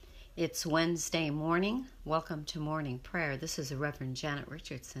It's Wednesday morning. Welcome to morning prayer. This is Reverend Janet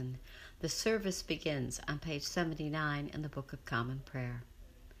Richardson. The service begins on page 79 in the Book of Common Prayer.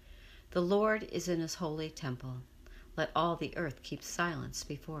 The Lord is in his holy temple. Let all the earth keep silence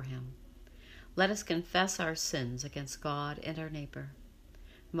before him. Let us confess our sins against God and our neighbor.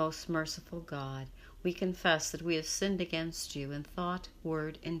 Most merciful God, we confess that we have sinned against you in thought,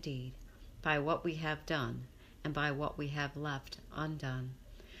 word, and deed, by what we have done and by what we have left undone.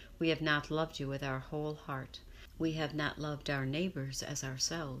 We have not loved you with our whole heart. We have not loved our neighbors as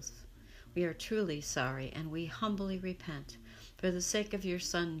ourselves. We are truly sorry, and we humbly repent. For the sake of your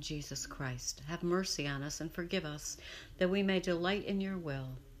Son, Jesus Christ, have mercy on us and forgive us, that we may delight in your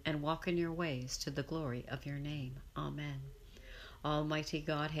will and walk in your ways to the glory of your name. Amen. Almighty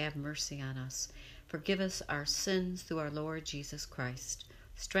God, have mercy on us. Forgive us our sins through our Lord Jesus Christ.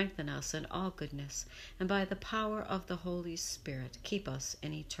 Strengthen us in all goodness, and by the power of the Holy Spirit, keep us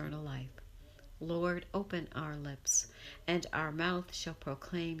in eternal life. Lord, open our lips, and our mouth shall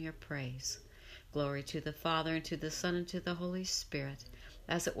proclaim your praise. Glory to the Father, and to the Son, and to the Holy Spirit,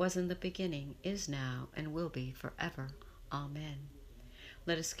 as it was in the beginning, is now, and will be forever. Amen.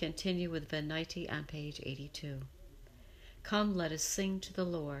 Let us continue with Venite on page 82. Come, let us sing to the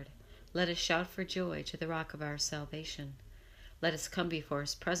Lord. Let us shout for joy to the rock of our salvation. Let us come before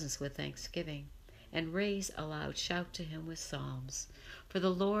his presence with thanksgiving, and raise a loud shout to him with psalms. For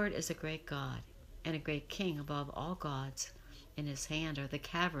the Lord is a great God, and a great King above all gods. In his hand are the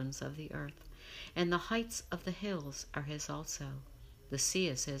caverns of the earth, and the heights of the hills are his also. The sea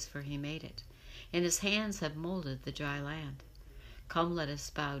is his, for he made it, and his hands have molded the dry land. Come, let us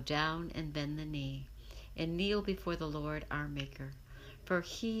bow down and bend the knee, and kneel before the Lord our Maker. For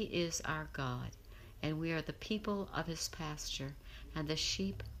he is our God, and we are the people of his pasture, and the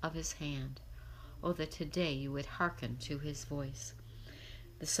sheep of his hand. Oh, that today you would hearken to his voice.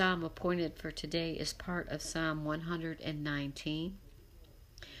 The psalm appointed for today is part of Psalm 119,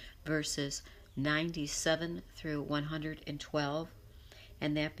 verses 97 through 112,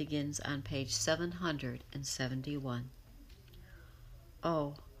 and that begins on page 771.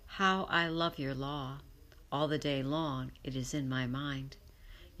 Oh, how I love your law! All the day long it is in my mind.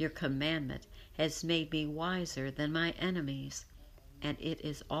 Your commandment has made me wiser than my enemies, and it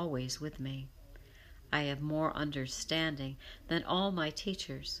is always with me. I have more understanding than all my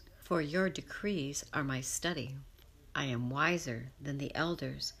teachers, for your decrees are my study. I am wiser than the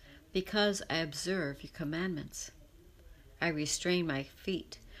elders, because I observe your commandments. I restrain my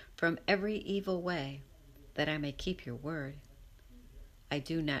feet from every evil way, that I may keep your word. I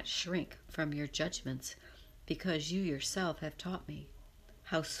do not shrink from your judgments, because you yourself have taught me.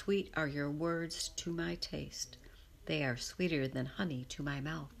 How sweet are your words to my taste. They are sweeter than honey to my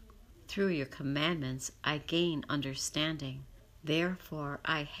mouth. Through your commandments I gain understanding. Therefore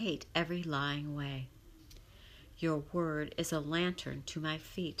I hate every lying way. Your word is a lantern to my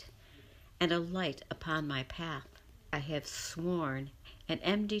feet, and a light upon my path. I have sworn and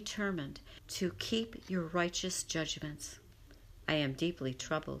am determined to keep your righteous judgments. I am deeply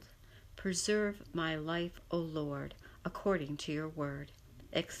troubled. Preserve my life, O Lord, according to your word.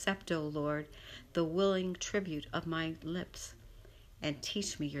 Accept, O Lord, the willing tribute of my lips, and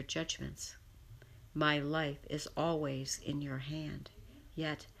teach me your judgments. My life is always in your hand,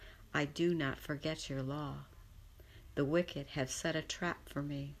 yet I do not forget your law. The wicked have set a trap for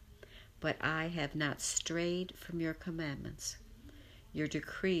me, but I have not strayed from your commandments. Your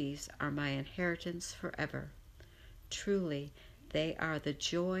decrees are my inheritance forever. Truly, they are the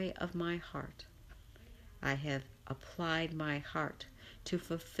joy of my heart. I have applied my heart to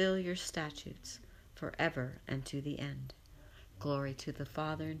fulfill your statutes forever and to the end. Glory to the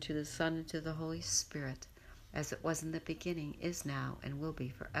Father, and to the Son, and to the Holy Spirit, as it was in the beginning, is now, and will be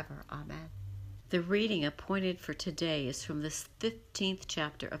forever. Amen. The reading appointed for today is from the 15th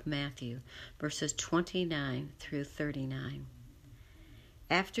chapter of Matthew, verses 29 through 39.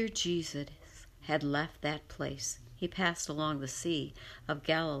 After Jesus had left that place, he passed along the Sea of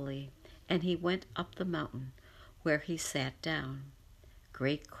Galilee, and he went up the mountain, where he sat down.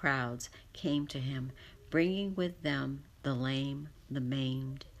 Great crowds came to him, bringing with them the lame, the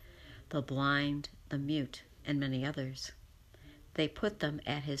maimed, the blind, the mute, and many others. They put them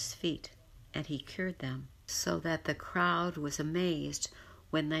at his feet, and he cured them, so that the crowd was amazed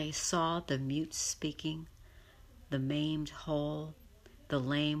when they saw the mute speaking, the maimed whole, the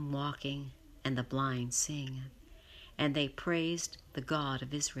lame walking, and the blind seeing. And they praised the God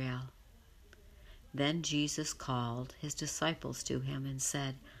of Israel. Then Jesus called his disciples to him and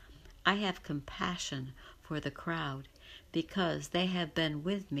said, I have compassion for the crowd, because they have been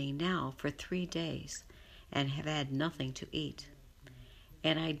with me now for 3 days, and have had nothing to eat.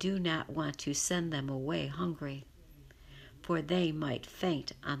 and I do not want to send them away hungry, for they might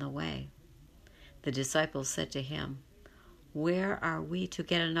faint on the way." The disciples said to him, "Where are we to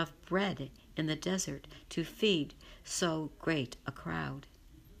get enough bread in the desert to feed so great a crowd?"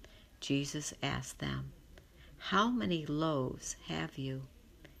 Jesus asked them, "How many loaves have you?"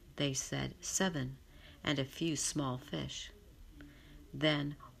 They said, "7, and a few small fish."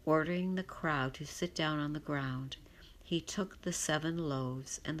 Then, ordering the crowd to sit down on the ground, he took the 7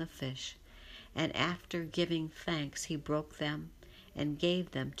 loaves and the fish, and after giving thanks he broke them and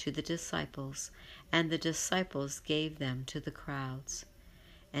gave them to the disciples, and the disciples gave them to the crowds.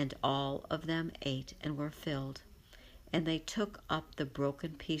 And all of them ate and were filled, and they took up the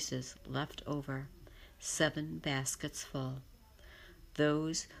broken pieces left over, 7 baskets full.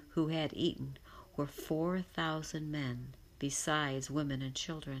 Those who had eaten were 4,000 men, besides women and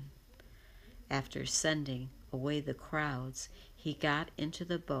children. After sending away the crowds, he got into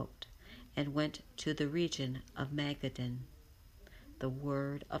the boat and went to the region of Magadan. The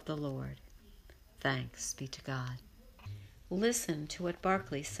word of the Lord. Thanks be to God. Listen to what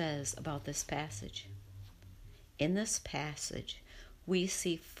Barclay says about this passage. In this passage, we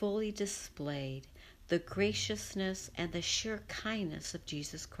see fully displayed the graciousness and the sheer kindness of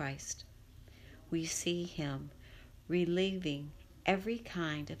Jesus Christ. We see him relieving every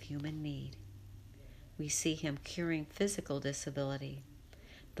kind of human need. We see him curing physical disability.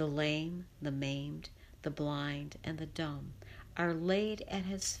 The lame, the maimed, the blind, and the dumb are laid at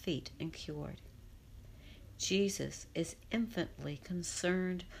his feet and cured. Jesus is infinitely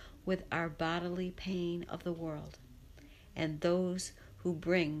concerned with our bodily pain of the world, and those who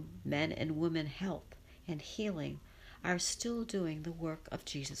bring men and women help and healing are still doing the work of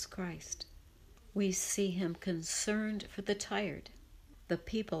Jesus Christ. We see him concerned for the tired. The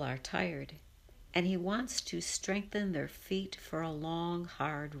people are tired, and he wants to strengthen their feet for a long,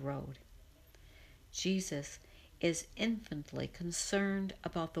 hard road. Jesus is infinitely concerned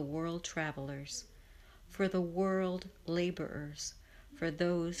about the world travelers, for the world laborers, for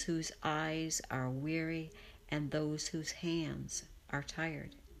those whose eyes are weary and those whose hands are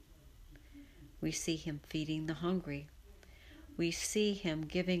tired. We see him feeding the hungry. We see him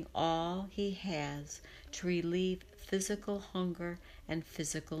giving all he has to relieve physical hunger and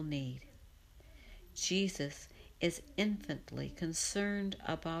physical need. Jesus is infinitely concerned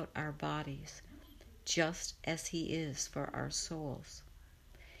about our bodies, just as he is for our souls.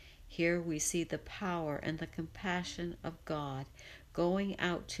 Here we see the power and the compassion of God going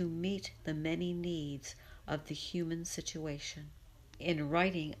out to meet the many needs of the human situation. In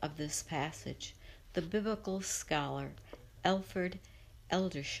writing of this passage, the biblical scholar Alfred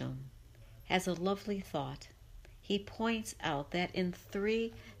Eldersham has a lovely thought. He points out that in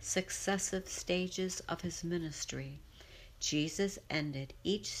 3 successive stages of his ministry, Jesus ended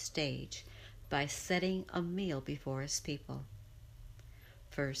each stage by setting a meal before his people.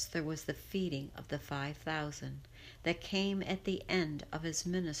 First, there was the feeding of the 5,000 that came at the end of his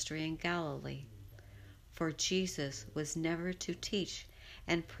ministry in Galilee. For Jesus was never to teach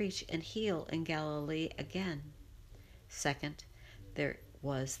and preach and heal in Galilee again. Second, there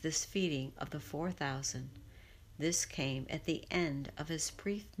was this feeding of the 4,000. This came at the end of his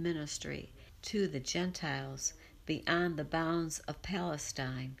brief ministry to the Gentiles beyond the bounds of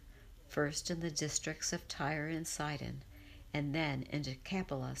Palestine, first in the districts of Tyre and Sidon, and then into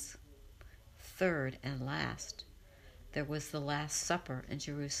Decapolis. Third and last, there was the Last Supper in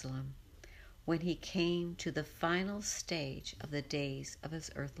Jerusalem, when he came to the final stage of the days of his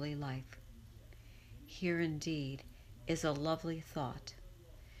earthly life. Here indeed is a lovely thought.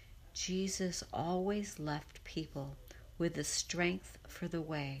 Jesus always left people with the strength for the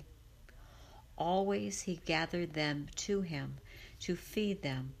way. Always he gathered them to him to feed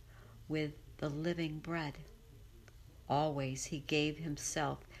them with the living bread. Always he gave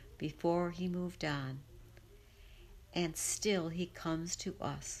himself before he moved on. And still he comes to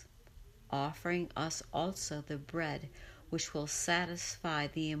us, offering us also the bread which will satisfy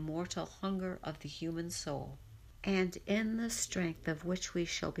the immortal hunger of the human soul, and in the strength of which we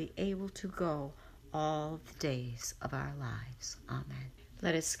shall be able to go all the days of our lives. Amen.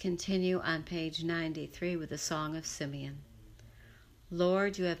 Let us continue on page 93 with the Song of Simeon.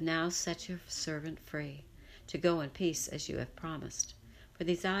 Lord, you have now set your servant free, to go in peace as you have promised. For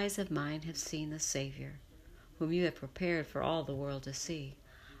these eyes of mine have seen the Savior, whom you have prepared for all the world to see,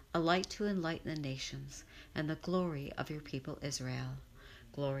 a light to enlighten the nations, and the glory of your people Israel.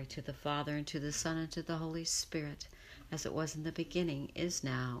 Glory to the Father, and to the Son, and to the Holy Spirit, as it was in the beginning, is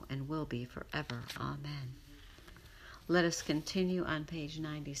now, and will be forever. Amen. Let us continue on page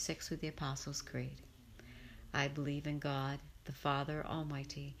 96 with the Apostles' Creed. I believe in God, the the Father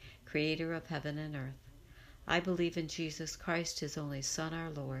Almighty, creator of heaven and earth. I believe in Jesus Christ, his only Son, our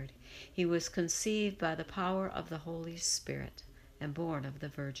Lord. He was conceived by the power of the Holy Spirit and born of the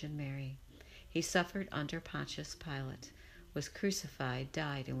Virgin Mary. He suffered under Pontius Pilate, was crucified,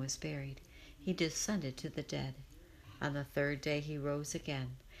 died, and was buried. He descended to the dead. On the third day he rose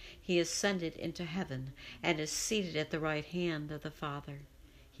again. He ascended into heaven and is seated at the right hand of the Father.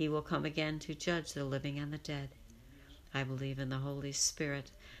 He will come again to judge the living and the dead. I believe in the Holy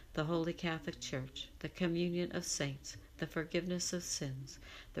Spirit, the Holy Catholic Church, the communion of saints, the forgiveness of sins,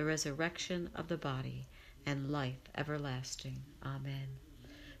 the resurrection of the body, and life everlasting. Amen.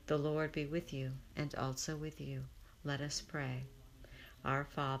 The Lord be with you, and also with you. Let us pray. Our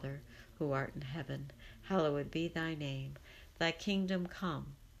Father, who art in heaven, hallowed be thy name. Thy kingdom come,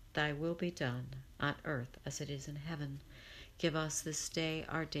 thy will be done, on earth as it is in heaven. Give us this day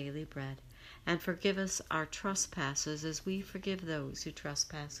our daily bread, and forgive us our trespasses as we forgive those who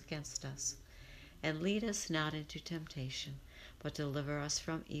trespass against us. And lead us not into temptation, but deliver us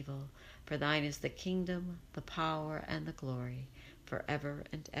from evil. For thine is the kingdom, the power, and the glory, forever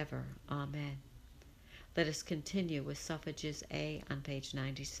and ever. Amen. Let us continue with Suffrages A on page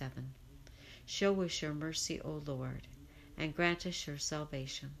 97. Show us your mercy, O Lord, and grant us your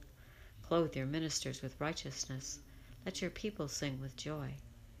salvation. Clothe your ministers with righteousness. Let your people sing with joy.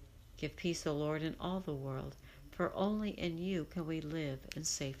 Give peace, O Lord, in all the world, for only in you can we live in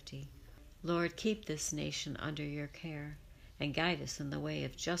safety. Lord, keep this nation under your care, and guide us in the way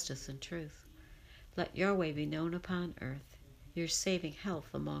of justice and truth. Let your way be known upon earth, your saving health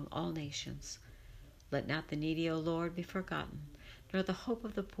among all nations. Let not the needy, O Lord, be forgotten, nor the hope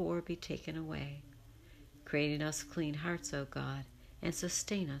of the poor be taken away. Create in us clean hearts, O God, and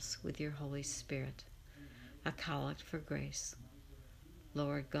sustain us with your Holy Spirit. A collect for grace.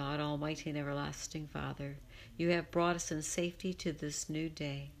 Lord God, almighty and everlasting Father, you have brought us in safety to this new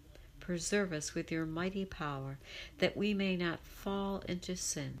day. Preserve us with your mighty power, that we may not fall into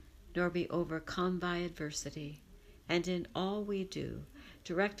sin, nor be overcome by adversity. And in all we do,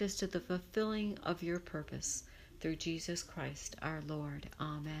 direct us to the fulfilling of your purpose, through Jesus Christ our Lord.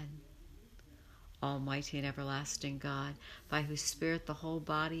 Amen. Almighty and everlasting God, by whose Spirit the whole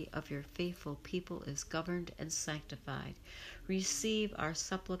body of your faithful people is governed and sanctified, receive our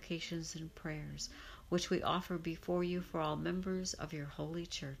supplications and prayers, which we offer before you for all members of your holy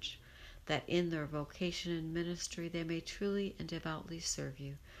church, that in their vocation and ministry they may truly and devoutly serve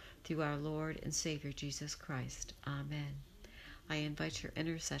you, through our Lord and Savior Jesus Christ. Amen. I invite your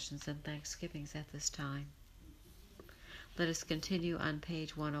intercessions and thanksgivings at this time. Let us continue on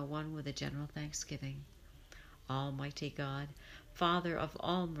page 101 with a general thanksgiving. Almighty God, Father of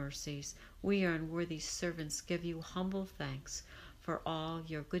all mercies, we, your unworthy servants, give you humble thanks for all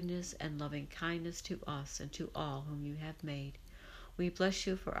your goodness and loving kindness to us and to all whom you have made. We bless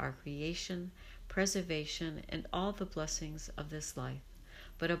you for our creation, preservation, and all the blessings of this life,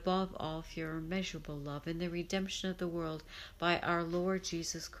 but above all for your immeasurable love in the redemption of the world by our Lord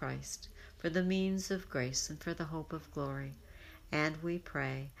Jesus Christ, for the means of grace and for the hope of glory. And we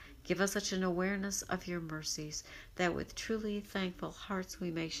pray, give us such an awareness of your mercies that with truly thankful hearts we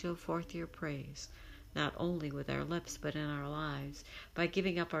may show forth your praise, not only with our lips but in our lives, by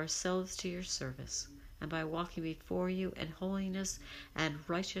giving up ourselves to your service, and by walking before you in holiness and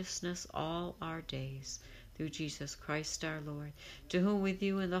righteousness all our days, through Jesus Christ our Lord, to whom with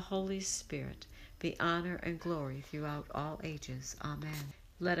you and the Holy Spirit be honor and glory throughout all ages. Amen.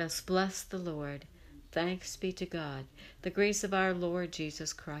 Let us bless the Lord. Thanks be to God. The grace of our Lord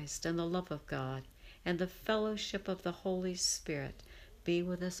Jesus Christ, and the love of God, and the fellowship of the Holy Spirit be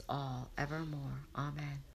with us all evermore. Amen.